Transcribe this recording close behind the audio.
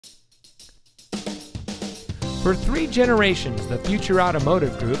For 3 generations, the Future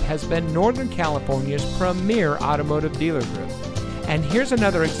Automotive Group has been Northern California's premier automotive dealer group. And here's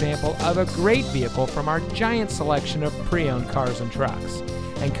another example of a great vehicle from our giant selection of pre-owned cars and trucks.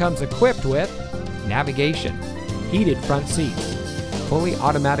 And comes equipped with navigation, heated front seats, fully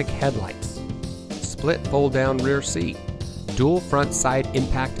automatic headlights, split fold-down rear seat, dual front side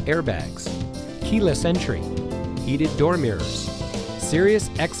impact airbags, keyless entry, heated door mirrors, Sirius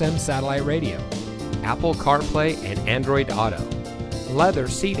XM satellite radio, Apple CarPlay and Android Auto, leather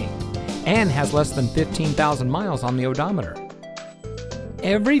seating, and has less than 15,000 miles on the odometer.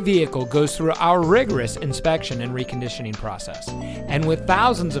 Every vehicle goes through our rigorous inspection and reconditioning process. And with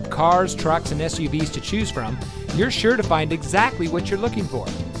thousands of cars, trucks, and SUVs to choose from, you're sure to find exactly what you're looking for.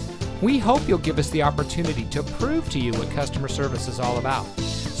 We hope you'll give us the opportunity to prove to you what customer service is all about.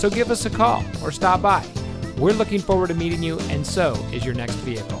 So give us a call or stop by. We're looking forward to meeting you, and so is your next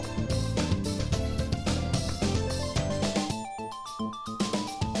vehicle.